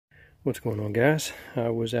What's going on, guys? I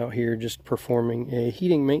was out here just performing a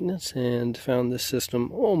heating maintenance and found this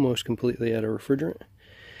system almost completely out of refrigerant.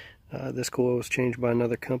 This coil was changed by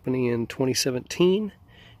another company in 2017,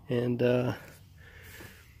 and you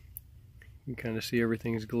can kind of see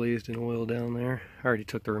everything's glazed in oil down there. I already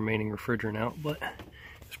took the remaining refrigerant out, but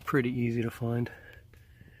it's pretty easy to find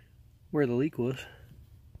where the leak was.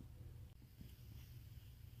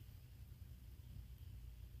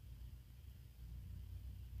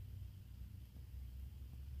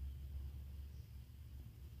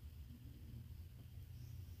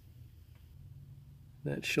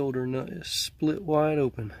 That shoulder nut is split wide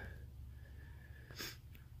open.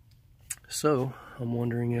 So I'm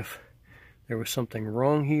wondering if there was something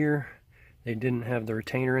wrong here. They didn't have the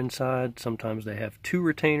retainer inside. Sometimes they have two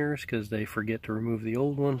retainers because they forget to remove the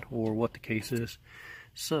old one, or what the case is.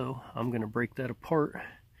 So I'm going to break that apart.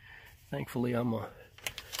 Thankfully I'm a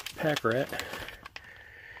pack rat,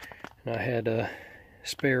 and I had a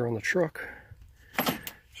spare on the truck.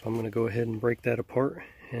 So I'm going to go ahead and break that apart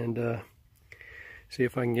and see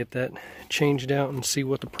if I can get that changed out and see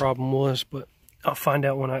what the problem was. But I'll find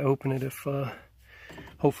out when I open it if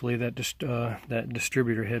hopefully that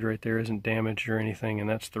distributor head right there isn't damaged or anything, and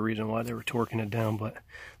that's the reason why they were torquing it down. But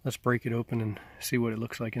let's break it open and see what it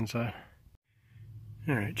looks like inside.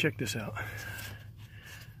 Alright, check this out.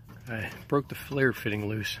 I broke the flare fitting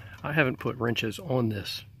loose. I haven't put wrenches on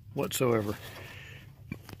this whatsoever.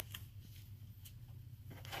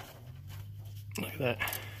 Look at that.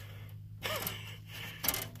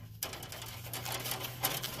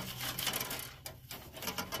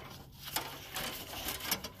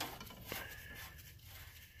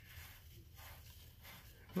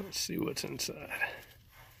 Let's see what's inside.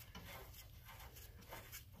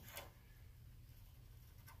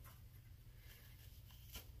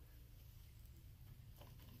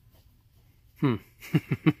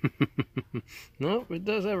 Nope, it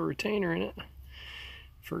does have a retainer in it.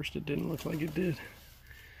 First it didn't look like it did.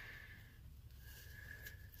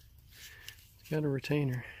 It's got a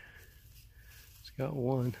retainer. It's got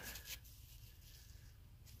one.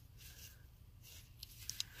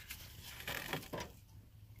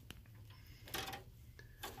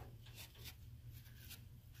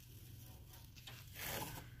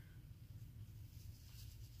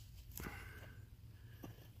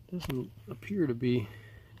 Doesn't appear to be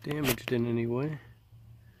damaged in any way.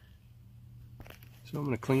 So I'm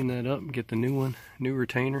going to clean that up and get the new one, new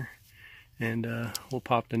retainer, and we'll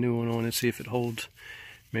pop the new one on and see if it holds.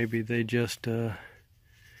 Maybe they just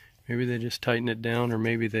tighten it down, or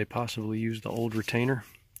maybe they possibly use the old retainer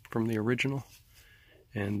from the original,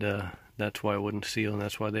 and that's why it wouldn't seal, and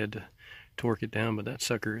that's why they had to torque it down. But that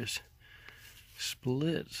sucker is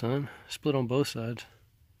split, son. Split on both sides.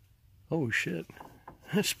 Oh shit.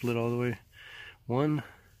 That's split all the way. 1,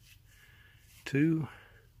 2,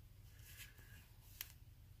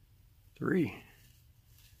 3.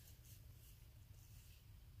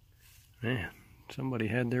 Man, somebody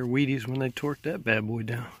had their Wheaties when they torqued that bad boy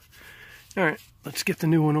down. Alright, let's get the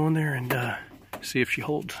new one on there and see if she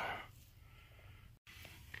holds.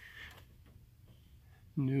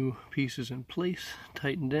 New pieces in place,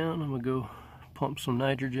 tightened down. I'm going to go pump some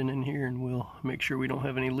nitrogen in here, and we'll make sure we don't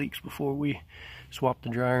have any leaks before we swap the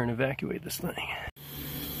dryer and evacuate this thing.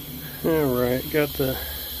 Alright, got the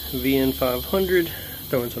VN500,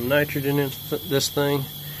 throwing some nitrogen in this thing.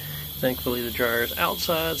 Thankfully the dryer is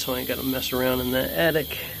outside, so I ain't got to mess around in that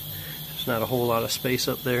attic. There's not a whole lot of space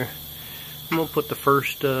up there. I'm going to put the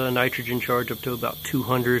first nitrogen charge up to about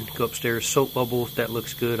 200, go upstairs, soap bubble. If that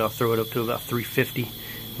looks good, I'll throw it up to about 350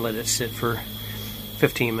 and let it sit for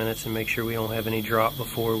 15 minutes and make sure we don't have any drop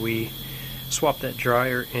before we swap that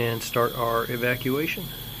dryer and start our evacuation.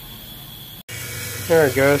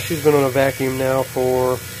 Alright guys, she's been on a vacuum now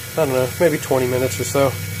for, I don't know, maybe 20 minutes or so.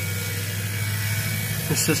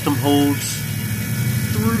 The system holds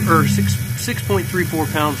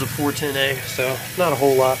 6.34 pounds of 410A, so not a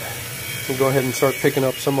whole lot. We'll go ahead and start picking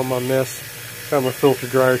up some of my mess. Got my filter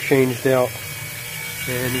dryer changed out,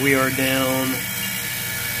 and we are down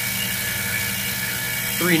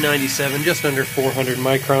 397, just under 400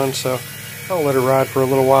 microns, so I'll let her ride for a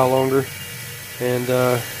little while longer, and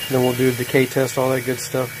then we'll do the decay test, all that good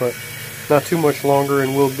stuff, but not too much longer,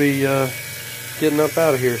 and we'll be getting up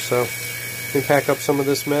out of here. So let me pack up some of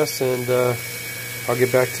this mess, and I'll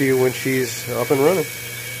get back to you when she's up and running.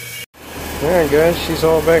 Alright guys, she's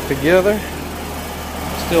all back together.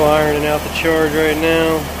 Still ironing out the charge right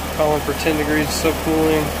now, calling for 10 degrees of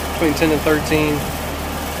subcooling, between 10 and 13.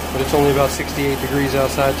 But it's only about 68 degrees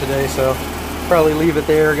outside today, so probably leave it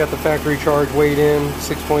there. Got the factory charge weighed in,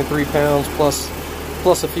 6.3 pounds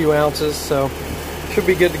plus a few ounces, so should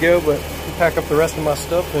be good to go, but pack up the rest of my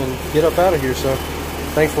stuff and get up out of here. So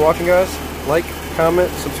thanks for watching, guys. Like, comment,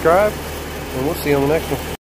 subscribe, and we'll see you on the next one.